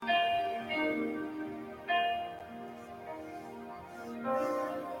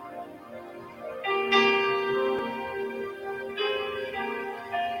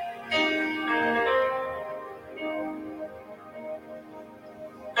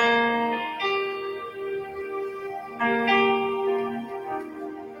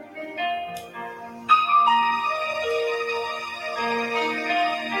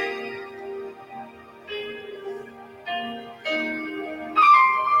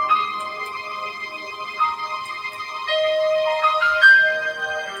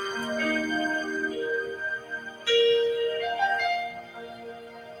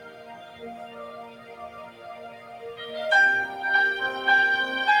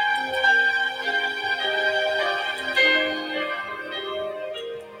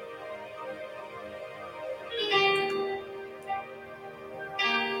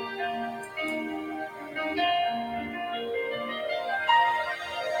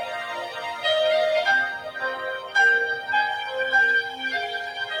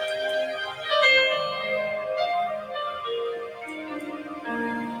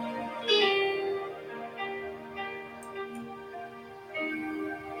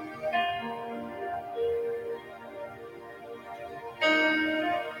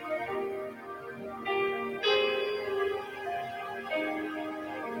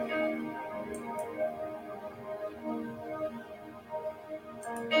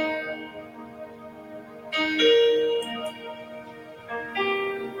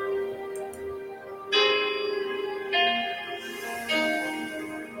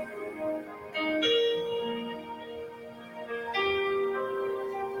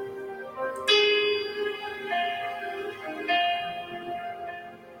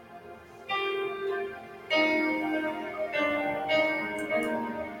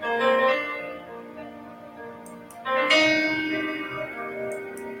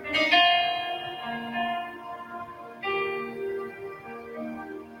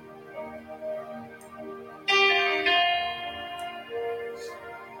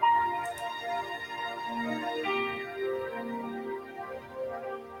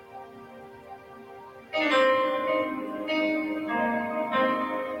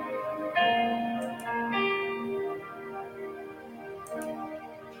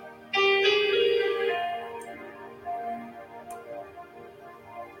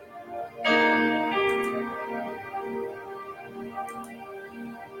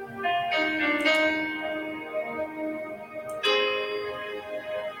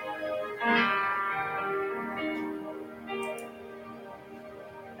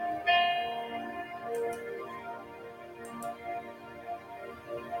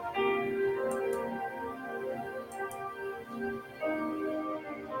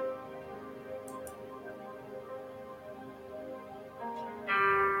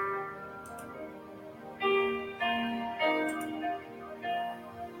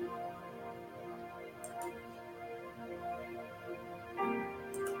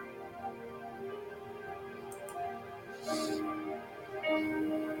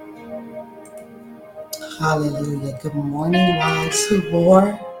Hallelujah. Good morning, wives who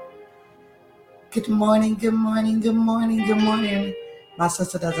war. Good morning, good morning, good morning, good morning. My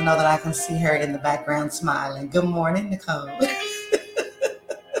sister doesn't know that I can see her in the background smiling. Good morning, Nicole.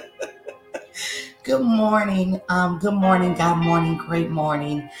 Good morning. Good morning, God morning, great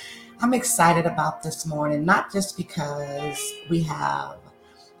morning. I'm excited about this morning, not just because we have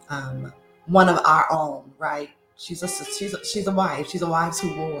one of our own, right? She's a wife. She's a wife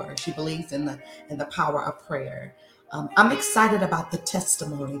who war. She believes in the power of prayer. I'm excited about the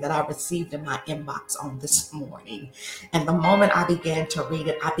testimony that I received in my inbox on this morning. And the moment I began to read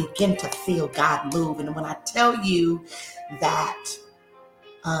it, I began to feel God move. And when I tell you that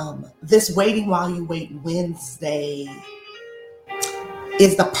this Waiting While You Wait Wednesday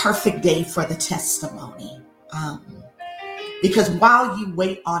is the perfect day for the testimony. Because while you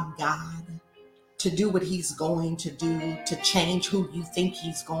wait on God to do what he's going to do, to change who you think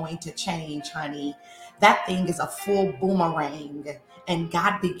he's going to change, honey, that thing is a full boomerang, and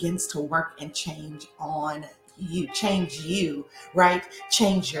God begins to work and change you, right?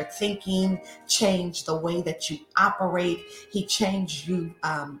 Change your thinking, change the way that you operate. He changed you,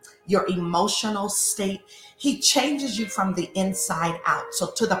 your emotional state. He changes you from the inside out. So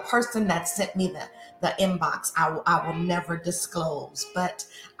to the person that sent me the inbox, I will never disclose, but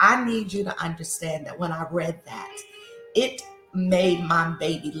I need you to understand that when I read that, it made my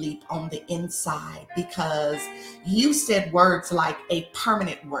baby leap on the inside, because you said words like a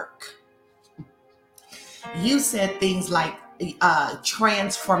permanent work. You said things like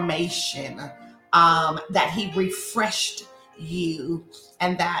transformation, that he refreshed you,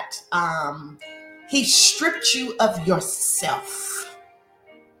 and that he stripped you of yourself.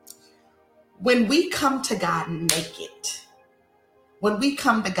 When we come to God naked, when we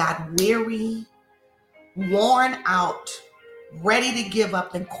come to God weary, worn out, ready to give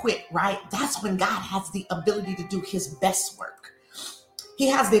up and quit, right? That's when God has the ability to do his best work. He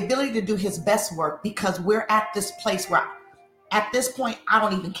has the ability to do his best work because we're at this place where at this point, I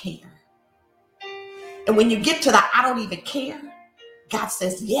don't even care. And when you get to the I don't even care, God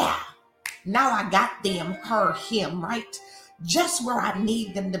says, yeah, now I got them, her, him, right? Just where I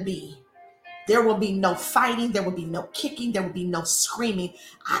need them to be. There will be no fighting. There will be no kicking. There will be no screaming.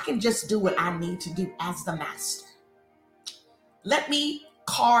 I can just do what I need to do as the master. Let me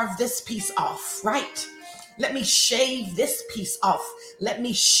carve this piece off, right? Let me shave this piece off. Let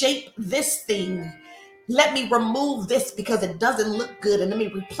me shape this thing. Let me remove this because it doesn't look good, and let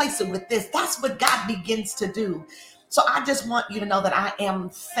me replace it with this. That's what God begins to do. So I just want you to know that I am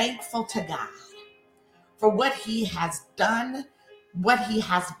thankful to God for what he has done, what he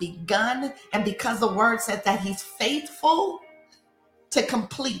has begun. And because the word says that he's faithful to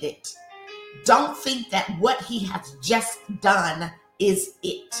complete it, don't think that what he has just done is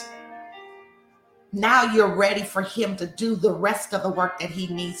it. Now you're ready for him to do the rest of the work that he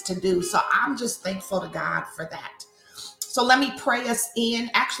needs to do. So I'm just thankful to God for that. So let me pray us in.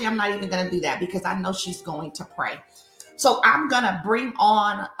 Actually, I'm not even going to do that because I know she's going to pray. So I'm going to bring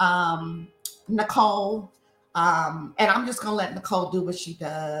on Nicole. And I'm just going to let Nicole do what she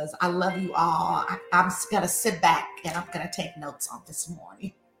does. I love you all. I'm just going to sit back and I'm going to take notes on this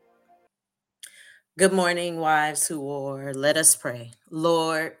morning. Good morning, wives who war. Let us pray.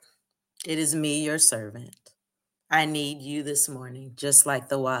 Lord, it is me, your servant. I need you this morning, just like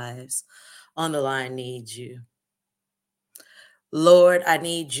the wives on the line need you. Lord, I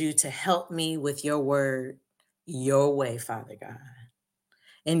need you to help me with your word, your way, Father God.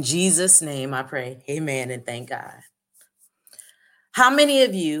 In Jesus' name I pray, amen, and thank God. How many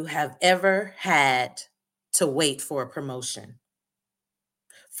of you have ever had to wait for a promotion,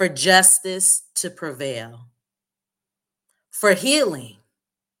 for justice to prevail, for healing,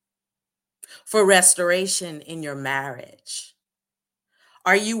 for restoration in your marriage?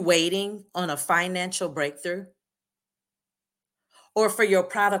 Are you waiting on a financial breakthrough? Or for your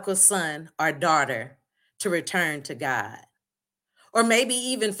prodigal son or daughter to return to God? Or maybe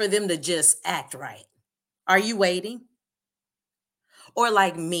even for them to just act right? Are you waiting? Or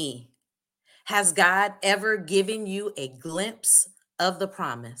like me, has God ever given you a glimpse of the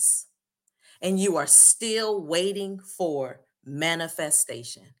promise and you are still waiting for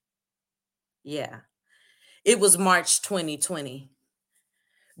manifestation? Yeah, it was March 2020.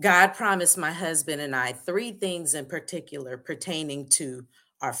 God promised my husband and I three things in particular pertaining to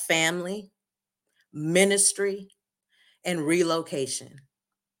our family, ministry, and relocation.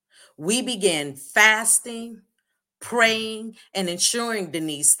 We began fasting, praying, and ensuring,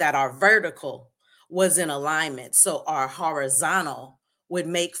 Denise, that our vertical was in alignment so our horizontal would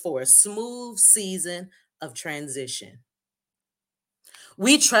make for a smooth season of transition.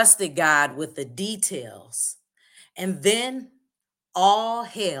 We trusted God with the details, and then all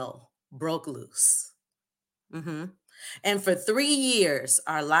hell broke loose. Mhm. And for 3 years,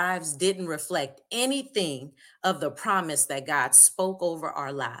 our lives didn't reflect anything of the promise that God spoke over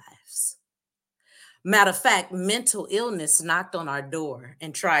our lives. Matter of fact, mental illness knocked on our door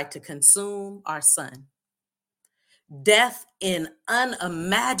and tried to consume our son. Death in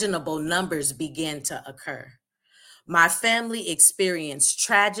unimaginable numbers began to occur. My family experienced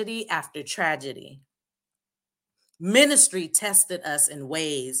tragedy after tragedy. Ministry tested us in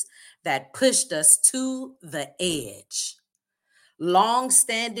ways that pushed us to the edge.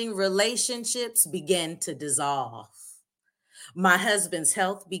 Long-standing relationships began to dissolve. My husband's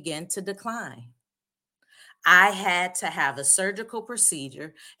health began to decline. I had to have a surgical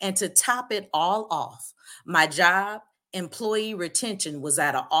procedure, and to top it all off, my job employee retention was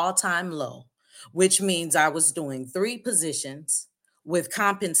at an all-time low, which means I was doing 3 positions with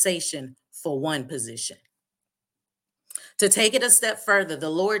compensation for 1 position. To take it a step further, the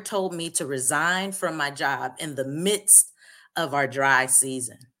Lord told me to resign from my job in the midst of our dry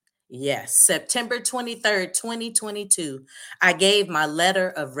season. Yes, September 23rd, 2022, I gave my letter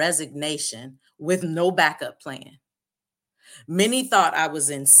of resignation with no backup plan. Many thought I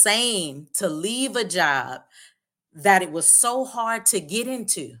was insane to leave a job that it was so hard to get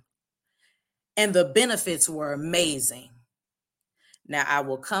into, and the benefits were amazing. Now, I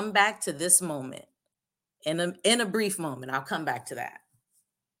will come back to this moment in a brief moment. I'll come back to that.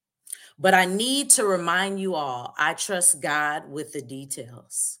 But I need to remind you all, I trust God with the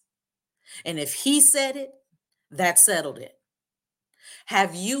details. And if He said it, that settled it.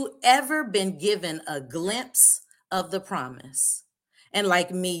 Have you ever been given a glimpse of the promise? And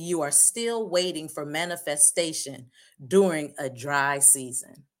like me, you are still waiting for manifestation during a dry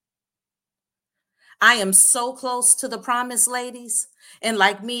season. I am so close to the promise, ladies. And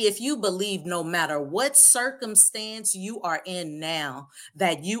like me, if you believe no matter what circumstance you are in now,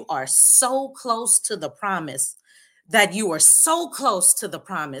 that you are so close to the promise, that you are so close to the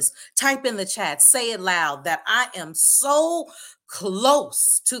promise, type in the chat, say it loud, that I am so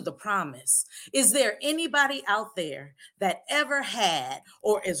close to the promise. Is there anybody out there that ever had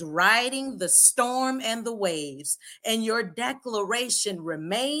or is riding the storm and the waves, and your declaration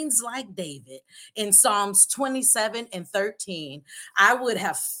remains like David in Psalms 27 and 13? I would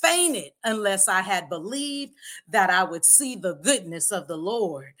have fainted unless I had believed that I would see the goodness of the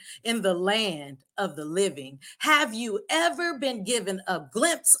Lord in the land of the living. Have you ever been given a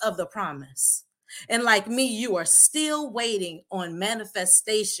glimpse of the promise? And like me, you are still waiting on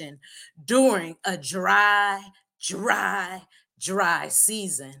manifestation during a dry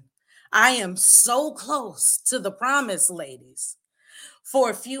season. I am so close to the promise, ladies. For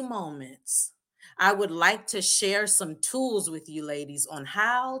a few moments, I would like to share some tools with you, ladies, on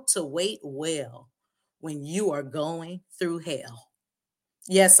how to wait well when you are going through hell.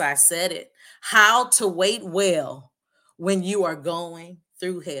 Yes, I said it. How to wait well when you are going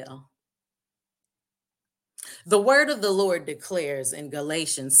through hell. The word of the Lord declares in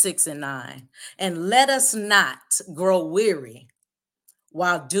Galatians 6 and 9, and let us not grow weary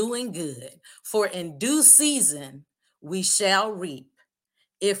while doing good, for in due season we shall reap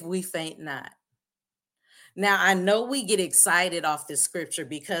if we faint not. Now, I know we get excited off this scripture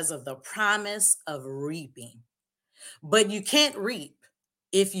because of the promise of reaping, but you can't reap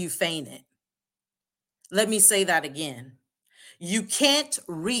if you faint it. Let me say that again. You can't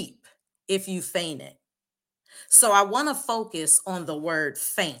reap if you faint it. So I want to focus on the word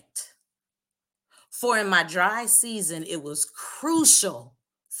faint. For in my dry season, it was crucial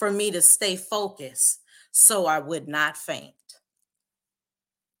for me to stay focused so I would not faint.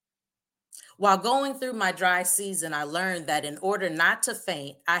 While going through my dry season, I learned that in order not to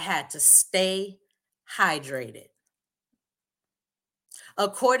faint, I had to stay hydrated.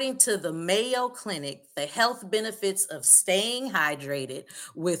 According to the Mayo Clinic, the health benefits of staying hydrated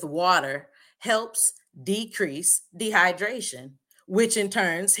with water helps decrease dehydration, which in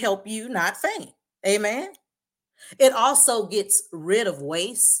turns help you not faint. Amen. It also gets rid of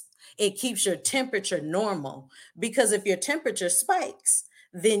waste. It keeps your temperature normal, because if your temperature spikes,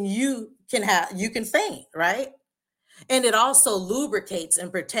 then you can faint, right? And it also lubricates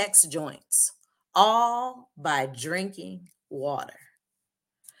and protects joints, all by drinking water.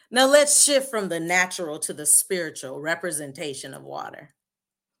 Now let's shift from the natural to the spiritual representation of water.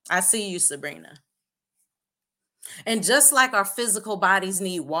 I see you, Sabrina. And just like our physical bodies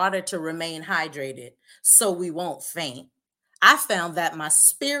need water to remain hydrated so we won't faint, I found that my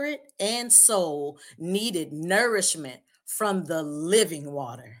spirit and soul needed nourishment from the living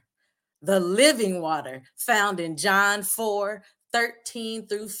water found in John 4 13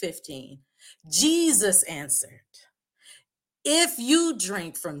 through 15. Jesus answered, "If you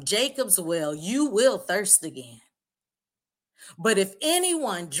drink from Jacob's well, you will thirst again. But if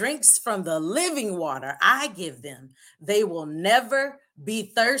anyone drinks from the living water I give them, they will never be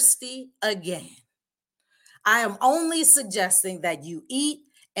thirsty again. I am only suggesting that you eat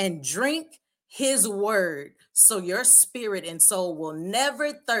and drink his word so your spirit and soul will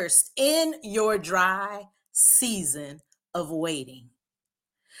never thirst in your dry season of waiting."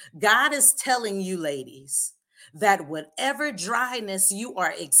 God is telling you, ladies, that whatever dryness you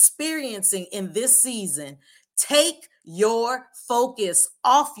are experiencing in this season, take your focus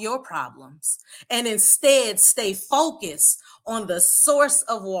off your problems and instead stay focused on the source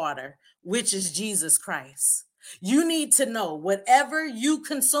of water, which is Jesus Christ. You need to know whatever you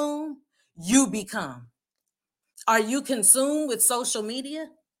consume, you become. Are you consumed with social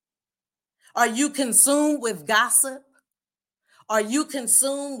media? Are you consumed with gossip? Are you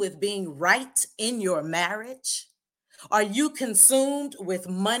consumed with being right in your marriage? Are you consumed with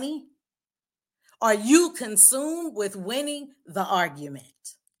money? Are you consumed with winning the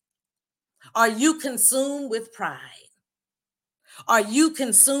argument? Are you consumed with pride? Are you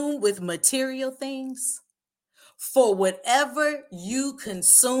consumed with material things? For whatever you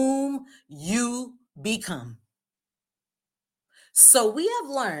consume, you become. So we have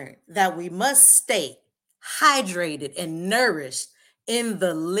learned that we must stay hydrated and nourished in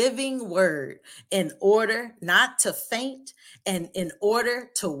the living word in order not to faint and in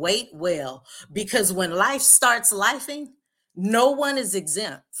order to wait well. Because when life starts lifing, no one is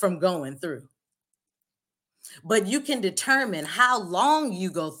exempt from going through. But you can determine how long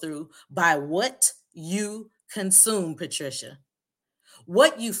you go through by what you consume, Patricia.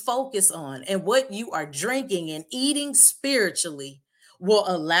 What you focus on and what you are drinking and eating spiritually will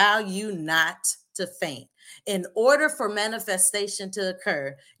allow you not to faint. In order for manifestation to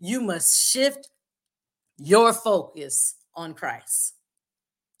occur, you must shift your focus on Christ.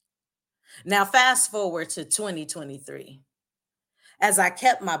 Now, fast forward to 2023. As I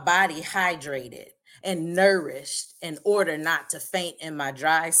kept my body hydrated and nourished in order not to faint in my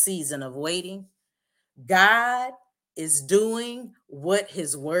dry season of waiting, God is doing what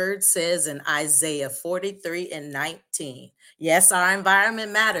his word says in Isaiah 43 and 19. Yes, our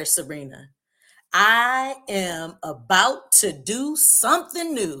environment matters, Sabrina. I am about to do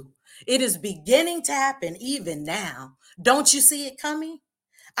something new. It is beginning to happen even now. Don't you see it coming?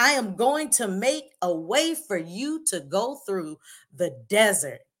 I am going to make a way for you to go through the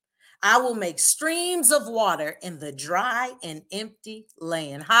desert. I will make streams of water in the dry and empty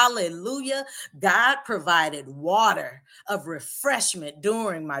land. Hallelujah. God provided water of refreshment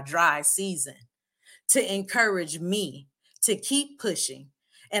during my dry season to encourage me to keep pushing.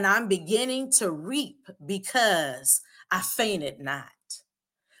 And I'm beginning to reap because I fainted not.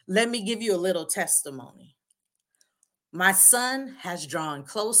 Let me give you a little testimony. My son has drawn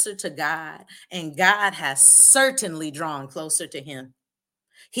closer to God, and God has certainly drawn closer to him.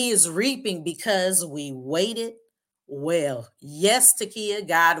 He is reaping because we waited well. Yes, Takia,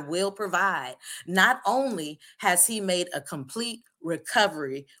 God will provide. Not only has he made a complete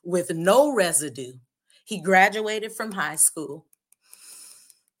recovery with no residue, he graduated from high school.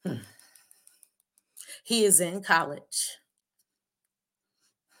 He is in college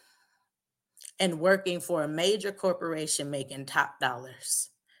and working for a major corporation making top dollars.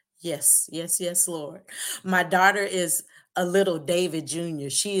 Yes, yes, yes, Lord. My daughter is a little David Jr.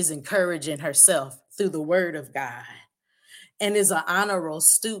 She is encouraging herself through the word of God and is an honor roll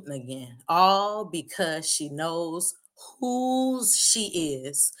student again, all because she knows whose she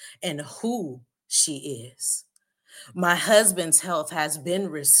is and who she is. My husband's health has been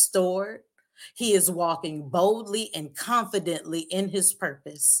restored. He is walking boldly and confidently in his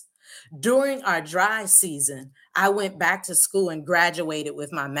purpose. During our dry season, I went back to school and graduated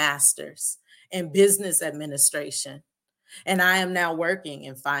with my master's in business administration, and I am now working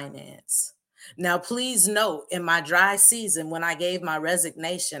in finance. Now, please note, in my dry season, when I gave my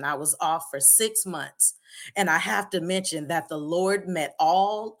resignation, I was off for 6 months. And I have to mention that the Lord met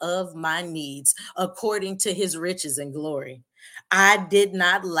all of my needs according to his riches and glory. I did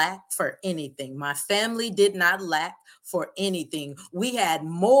not lack for anything. My family did not lack for anything. We had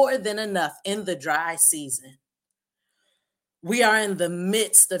more than enough in the dry season. We are in the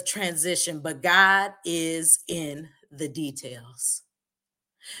midst of transition, but God is in the details.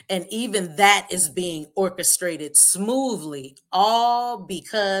 And even that is being orchestrated smoothly, all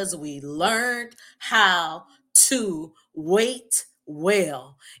because we learned how to wait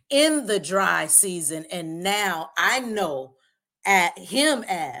well in the dry season. And now I know at him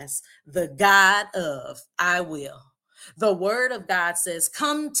as the God of I will. The word of God says,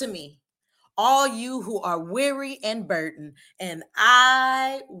 come to me, all you who are weary and burdened, and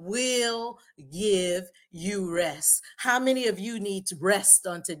I will give you rest. How many of you need rest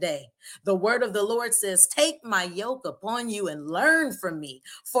on today? The word of the Lord says, take my yoke upon you and learn from me,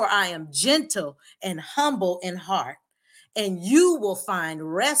 for I am gentle and humble in heart, and you will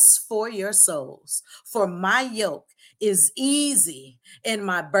find rest for your souls. For my yoke is easy and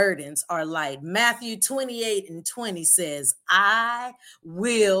my burdens are light. Matthew 28:20 says, I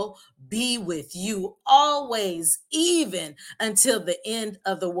will be with you always, even until the end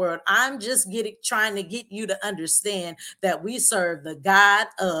of the world. I'm just trying to get you to understand that we serve the God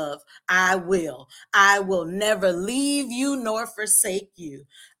of I will. I will never leave you nor forsake you.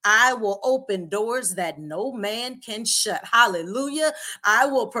 I will open doors that no man can shut. Hallelujah. I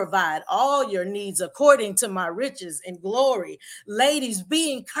will provide all your needs according to my riches and glory. Ladies,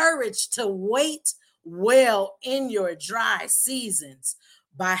 be encouraged to wait well in your dry seasons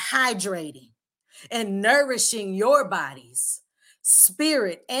by hydrating and nourishing your bodies,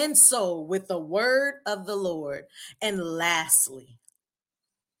 spirit and soul with the word of the Lord. And lastly,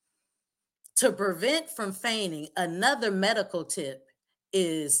 to prevent from fainting, another medical tip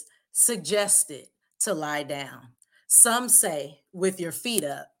is suggested to lie down. Some say with your feet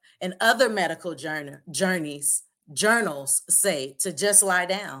up, and other medical journals say to just lie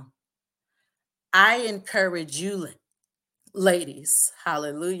down. I encourage you, ladies,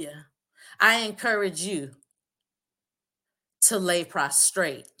 hallelujah. I encourage you to lay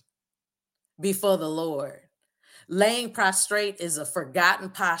prostrate before the Lord. Laying prostrate is a forgotten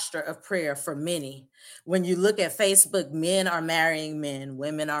posture of prayer for many. When you look at Facebook, men are marrying men,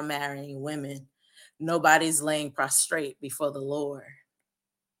 women are marrying women. Nobody's laying prostrate before the Lord.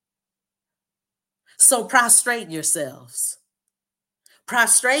 So prostrate yourselves.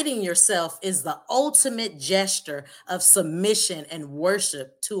 Prostrating yourself is the ultimate gesture of submission and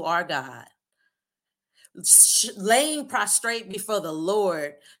worship to our God. Laying prostrate before the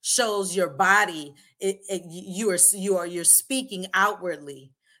Lord shows your body. You're speaking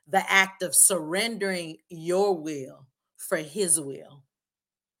outwardly the act of surrendering your will for His will.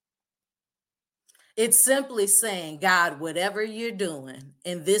 It's simply saying, God, whatever you're doing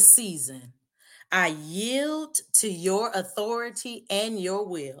in this season, I yield to your authority and your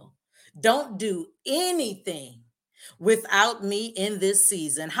will. Don't do anything without me in this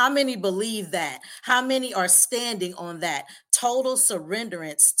season. How many believe that? How many are standing on that total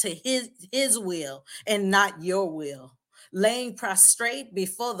surrenderance to his will and not your will? Laying prostrate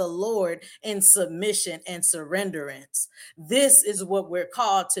before the Lord in submission and surrenderance. This is what we're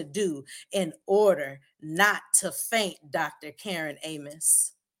called to do in order not to faint, Dr. Karen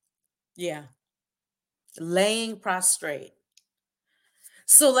Amos. Yeah. Laying prostrate.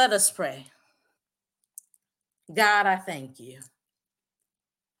 So let us pray. God, I thank you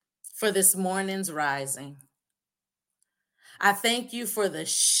for this morning's rising. I thank you for the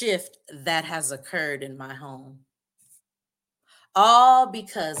shift that has occurred in my home. All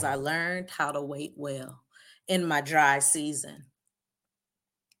because I learned how to wait well in my dry season.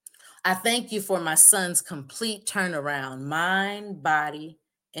 I thank you for my son's complete turnaround, mind, body,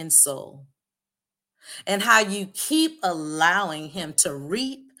 and soul. And how you keep allowing him to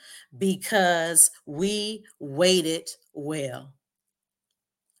reap because we waited well.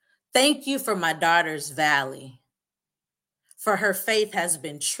 Thank you for my daughter's valley, for her faith has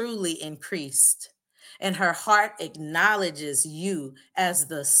been truly increased, and her heart acknowledges you as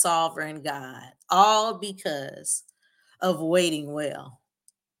the sovereign God, all because of waiting well.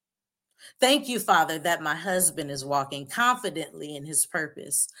 Thank you, Father, that my husband is walking confidently in his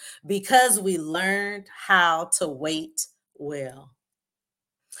purpose because we learned how to wait well.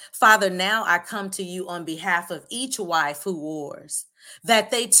 Father, now I come to you on behalf of each wife who wars,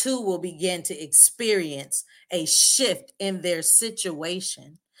 that they too will begin to experience a shift in their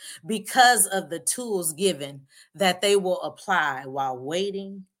situation because of the tools given that they will apply while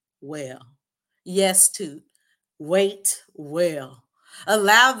waiting well. Yes, to wait well.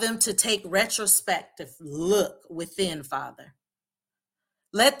 Allow them to take retrospective look within, Father.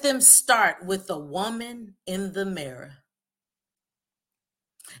 Let them start with the woman in the mirror.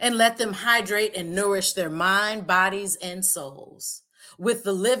 And let them hydrate and nourish their mind, bodies, and souls with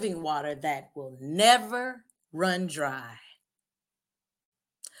the living water that will never run dry.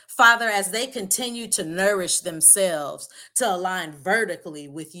 Father, as they continue to nourish themselves to align vertically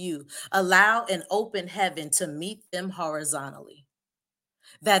with you, allow an open heaven to meet them horizontally,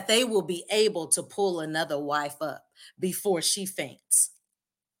 that they will be able to pull another wife up before she faints.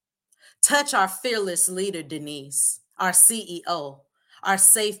 Touch our fearless leader, Denise, our CEO, our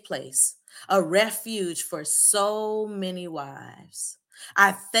safe place, a refuge for so many wives.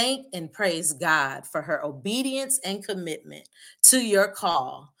 I thank and praise God for her obedience and commitment to your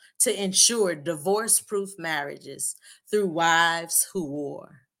call to ensure divorce-proof marriages through Wives Who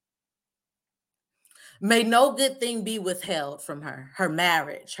War. May no good thing be withheld from her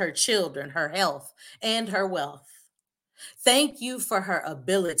marriage, her children, her health, and her wealth. Thank you for her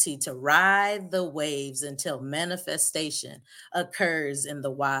ability to ride the waves until manifestation occurs in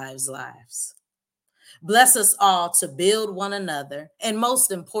the wives' lives. Bless us all to build one another, and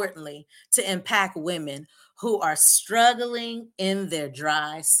most importantly, to impact women who are struggling in their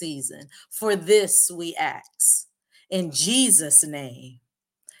dry season. For this we ask. In Jesus' name,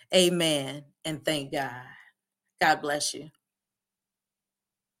 amen, and thank God. God bless you.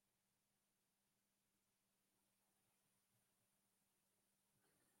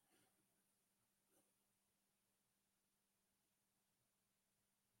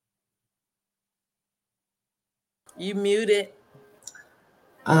 You muted.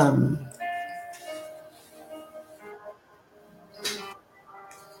 Um,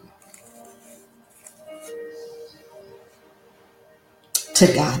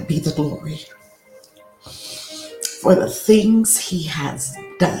 to God be the glory for the things he has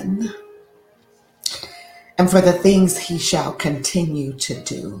done and for the things he shall continue to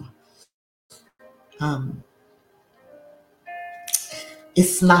do. Um,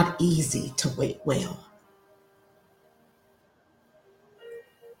 it's not easy to wait well.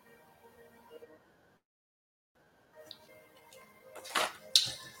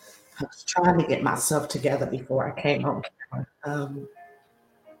 I was trying to get myself together before I came on camera.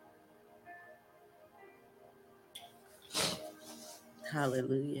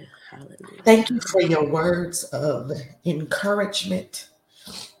 Hallelujah. Hallelujah. Thank you for your words of encouragement,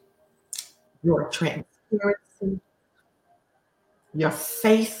 your transparency, your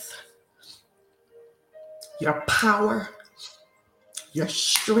faith, your power, your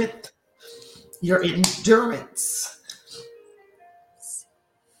strength, your endurance,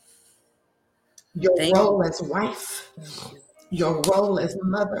 your Thank role as wife, you. your role as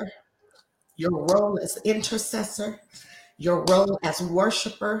mother, your role as intercessor, your role as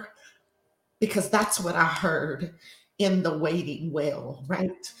worshiper, because that's what I heard in the waiting well,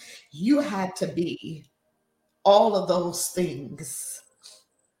 right? You had to be all of those things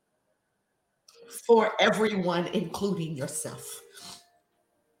for everyone, including yourself.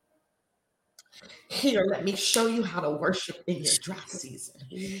 Here, let me show you how to worship in your dry season.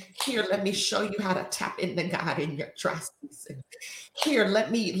 Here, let me show you how to tap into God in your dry season. Here, let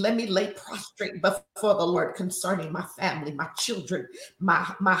me lay prostrate before the Lord concerning my family, my children, my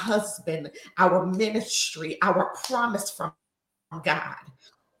husband, our ministry, our promise from God.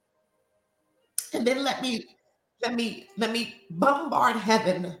 And then let me bombard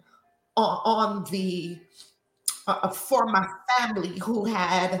heaven on the for my family who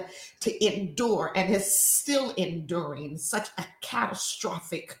had to endure and is still enduring such a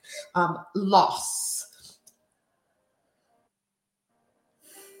catastrophic loss.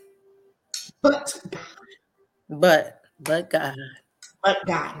 But But God. but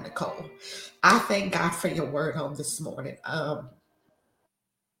God, Nicole, I thank God for your word on this morning.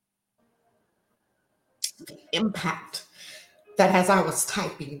 The impact that as I was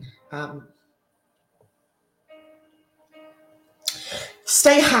typing,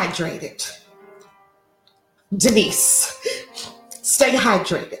 stay hydrated, Denise. Stay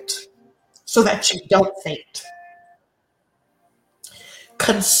hydrated so that you don't faint.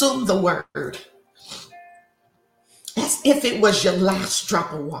 Consume the word as if it was your last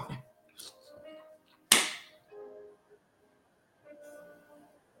drop of water.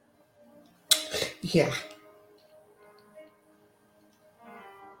 Yeah,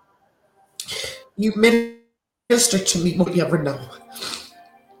 you minister to me more than you ever know.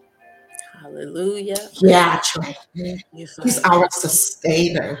 Hallelujah. Yeah, I try. Thank you, He's Father. our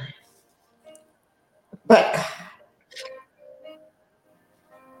sustainer. But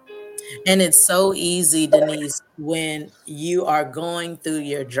And it's so easy, Denise, when you are going through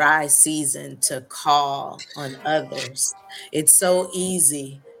your dry season to call on others. It's so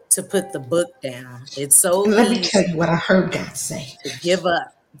easy to put the book down. It's so let me tell easy you what I heard God say. to give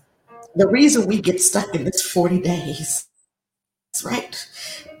up. The reason we get stuck in this 40 days, right?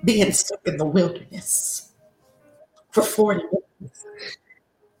 Being stuck in the wilderness for 40 days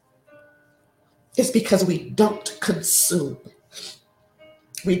is because we don't consume.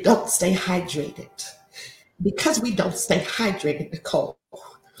 We don't stay hydrated. Because we don't stay hydrated, Nicole,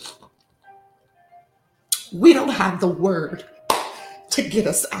 we don't have the word to get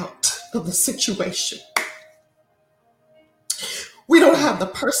us out of the situation. We don't have the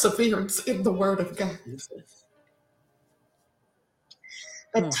perseverance in the word of God Jesus.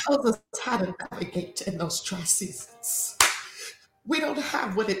 that tells us how to navigate in those dry seasons. We don't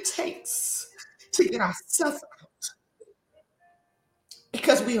have what it takes to get ourselves out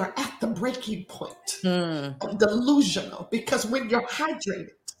because we are at the breaking point Mm. of delusional. Because when you're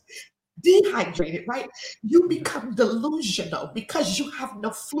dehydrated, right, you become delusional because you have no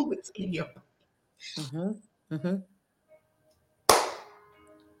fluids in your body. Mm-hmm. Mm-hmm.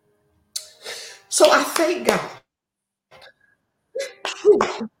 So I thank God.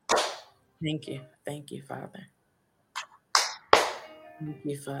 Thank you. Thank you, Father. Thank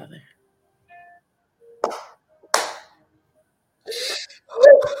you, Father.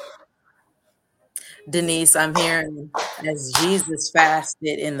 Denise, I'm hearing as Jesus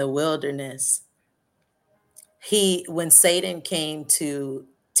fasted in the wilderness, when Satan came to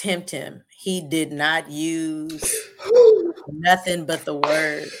tempt him, he did not use nothing but the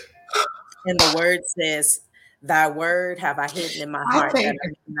word. And the word says, thy word have I hidden in my I heart that thank I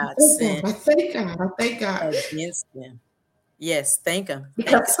God. may I not thank sin God. I thank God. I thank God. against him. Yes, thank him. Thank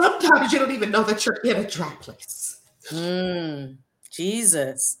Because him. sometimes you don't even know that you're in a dry place.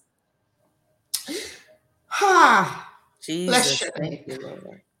 Jesus. Ha! Bless Jesus. your Thank name. you,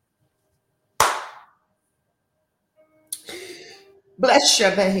 Lord. Bless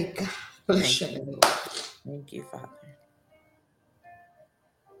your name, God. Bless Thank your you, name. Lord. Thank you, Father.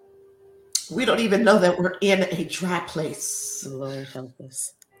 We don't even know that we're in a dry place, Lord, help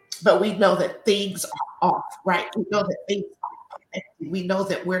us. but we know that things are off, right? We know that things are affected. We know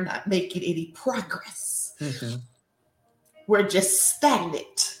that we're not making any progress. Mm-hmm. We're just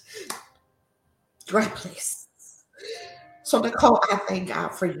stagnant, dry place. So, Nicole, I thank God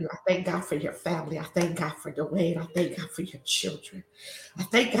for you. I thank God for your family. I thank God for Dwayne. I thank God for your children. I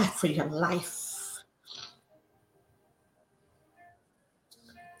thank God for your life.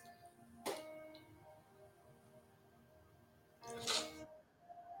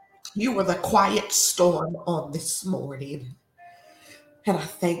 You were the quiet storm on this morning. And I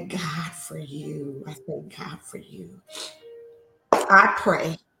thank God for you. I thank God for you. I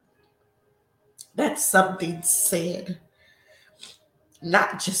pray that something said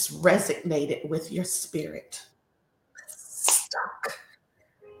not just resonated with your spirit, stuck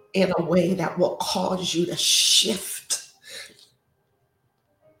in a way that will cause you to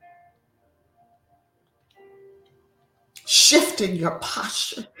shift in your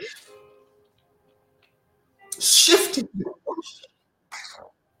posture, shift in your posture,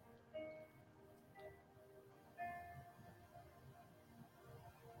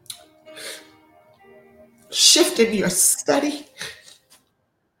 shift in your study,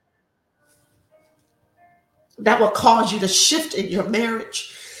 that will cause you to shift in your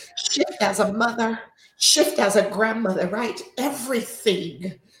marriage, shift as a mother, shift as a grandmother, right?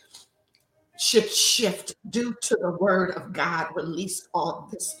 Everything should shift due to the word of God released on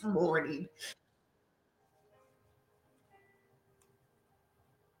this morning.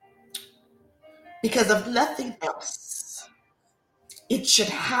 Because of nothing else, it should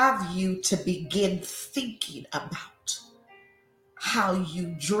have you to begin thinking about how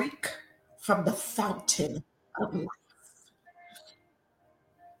you drink from the fountain of life.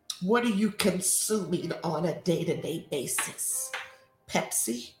 What are you consuming on a day to day basis?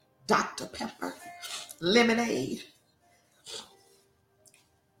 Pepsi, Dr. Pepper, lemonade,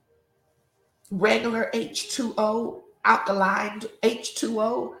 regular H2O, alkaline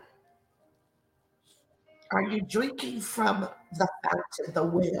H2O? Are you drinking from the fountain, the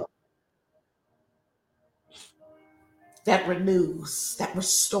well that renews, that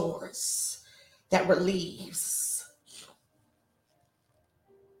restores, that relieves?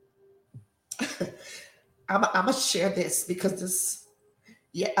 I'm gonna share this because this,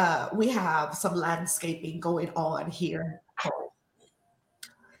 yeah, we have some landscaping going on here.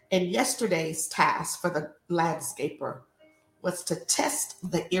 And yesterday's task for the landscaper was to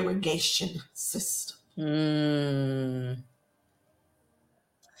test the irrigation system. Mm.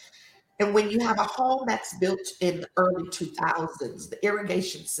 And when you have a home that's built in the early 2000s, the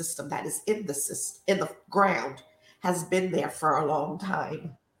irrigation system that is in the system, in the ground has been there for a long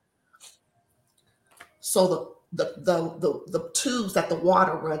time. So the tubes that the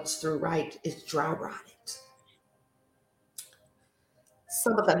water runs through, right, is dry rotted.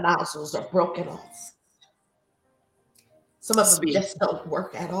 Some of the nozzles are broken off. Some of them Speak. just don't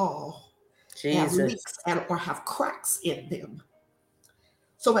work at all. They have Jesus. leaks and or have cracks in them.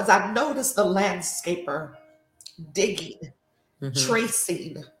 So as I noticed the landscaper digging, Mm-hmm.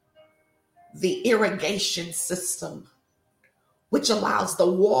 tracing the irrigation system, which allows the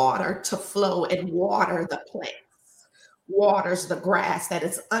water to flow and water the plants, waters the grass that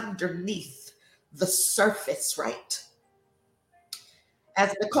is underneath the surface, right?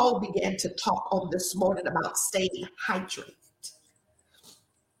 As Nicole began to talk on this morning about staying hydrated,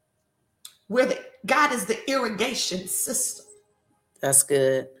 God is the irrigation system That's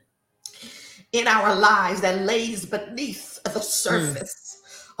good. in our lives that lays beneath the surface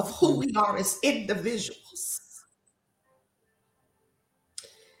of who we are as individuals.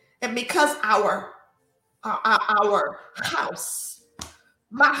 And because our house,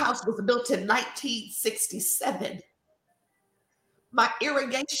 my house was built in 1967, my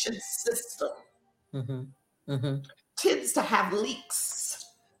irrigation system tends to have leaks.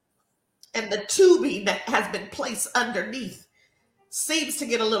 And the tubing that has been placed underneath seems to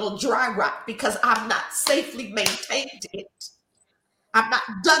get a little dry rot because I've not safely maintained it. I've not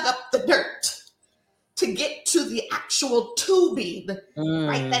dug up the dirt to get to the actual tubing,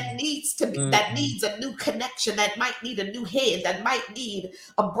 right? That needs to be, that needs a new connection, that might need a new head, that might need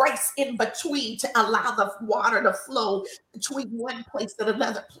a brace in between to allow the water to flow between one place and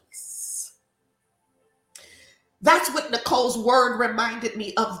another place. That's what Nicole's word reminded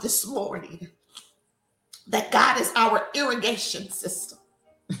me of this morning. That God is our irrigation system.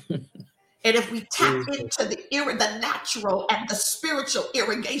 And if we tap into the natural and the spiritual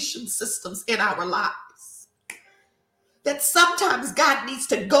irrigation systems in our lives, that sometimes God needs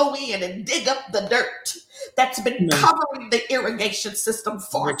to go in and dig up the dirt that's been covering the irrigation system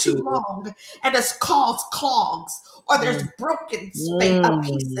far too long and has caused clogs, or there's broken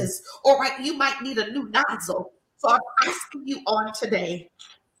pieces, or right, you might need a new nozzle. So I'm asking you on today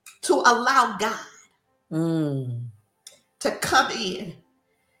to allow God to come in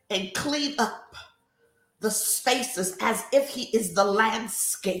and clean up the spaces as if he is the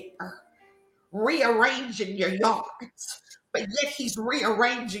landscaper, rearranging your yards, but yet he's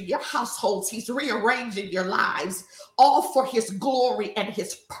rearranging your households. He's rearranging your lives, all for his glory and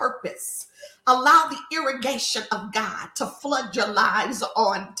his purpose. Allow the irrigation of God to flood your lives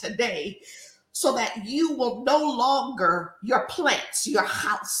on today so that you will no longer, your plants, your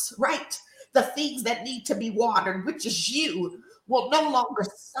house, right? The things that need to be watered, which is you, will no longer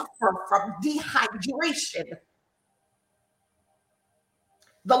suffer from dehydration.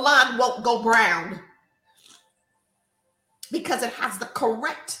 The lawn won't go brown because it has the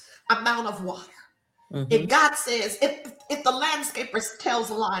correct amount of water. If God says, if the landscaper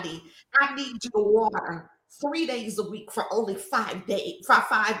tells Lonnie, I need you to water 3 days a week for only 5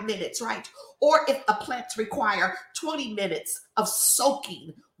 minutes, right? Or if the plants require 20 minutes of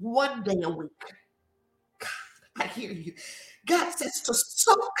soaking 1 day a week. God, I hear you. God says to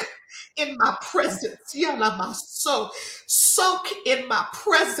soak in my presence. Soak in my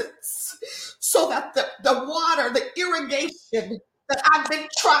presence so that the water, the irrigation that I've been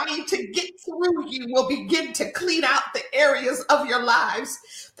trying to get through you will begin to clean out the areas of your lives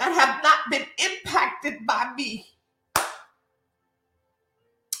that have not been impacted by me.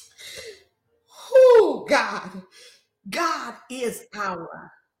 Oh, God. God is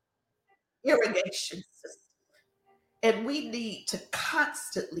our irrigation system. And we need to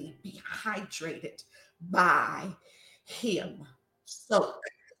constantly be hydrated by him. Soak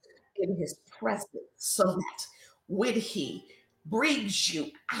in his presence so that when he brings you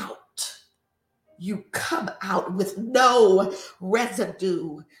out, you come out with no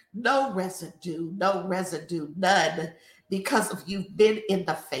residue, none, because of you've been in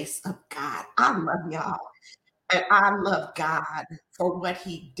the face of God. I love y'all. And I love God for what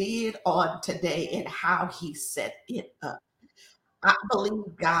he did on today and how he set it up. I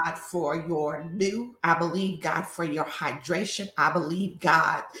believe God for your new. I believe God for your hydration. I believe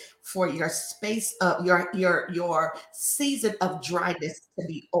God for your space of your season of dryness to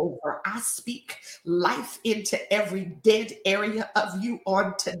be over. I speak life into every dead area of you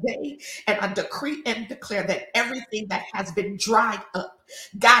on today, and I decree and declare that everything that has been dried up,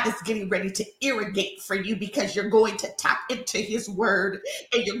 God is getting ready to irrigate for you because you're going to tap into his word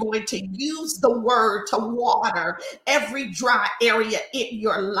and you're going to use the word to water every dry area in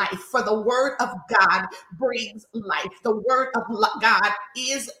your life. For the word of God brings life. The word of God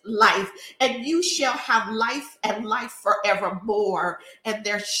is life, and you shall have life and life forevermore. And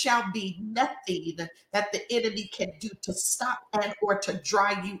there shall be nothing that the enemy can do to stop and or to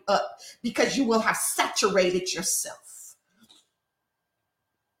dry you up, because you will have saturated yourself.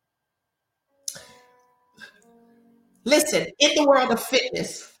 Listen, in the world of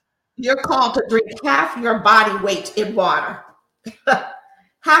fitness, you're called to drink half your body weight in water.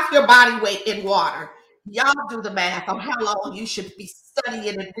 Half your body weight in water. Y'all do the math on how long you should be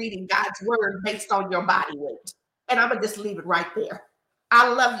studying and reading God's word based on your body weight. And I'm going to just leave it right there. I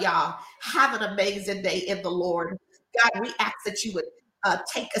love y'all. Have an amazing day in the Lord. God, we ask that you would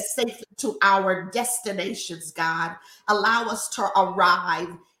take us safely to our destinations, God. Allow us to arrive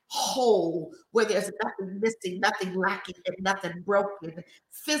whole, where there's nothing missing, nothing lacking, and nothing broken,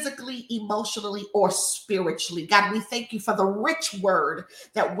 physically, emotionally, or spiritually. God, we thank you for the rich word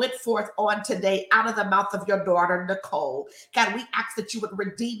that went forth on today out of the mouth of your daughter, Nicole. God, we ask that you would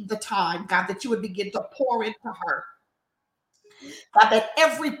redeem the time, God, that you would begin to pour into her. God, that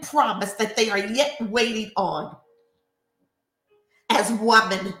every promise that they are yet waiting on, as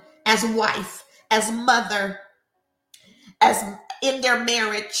woman, as wife, as mother, as in their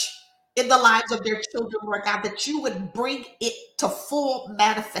marriage, in the lives of their children, Lord God, that you would bring it to full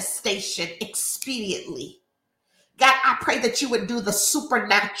manifestation expediently. God, I pray that you would do the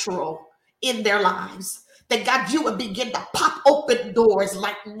supernatural in their lives. That God, you would begin to pop open doors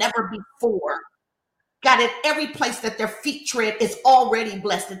like never before. God, in every place that their feet tread is already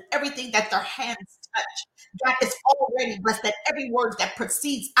blessed, and everything that their hands touch, God, is already blessed. That every word that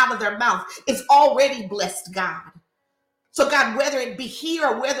proceeds out of their mouth is already blessed, God. So, God, whether it be here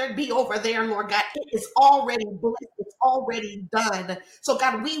or whether it be over there, Lord God, it is already blessed. It's already done. So,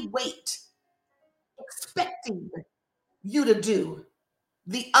 God, we wait, expecting you to do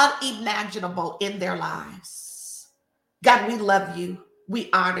the unimaginable in their lives. God, we love you, we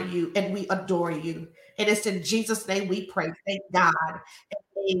honor you, and we adore you. And it's in Jesus' name we pray. Thank God.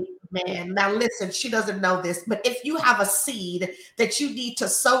 Amen. Now, listen, she doesn't know this, but if you have a seed that you need to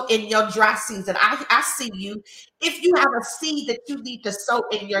sow in your dry season, I see you. If you have a seed that you need to sow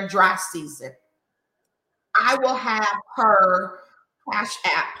in your dry season, I will have her Cash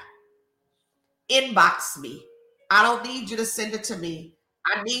App inbox me. I don't need you to send it to me.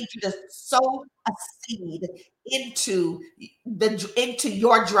 I need you to sow a seed into into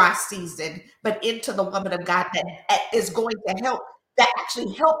your dry season, but into the woman of God that is going to help, that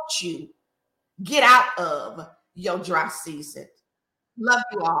actually helped you get out of your dry season. Love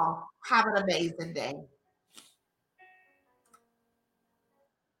you all. Have an amazing day.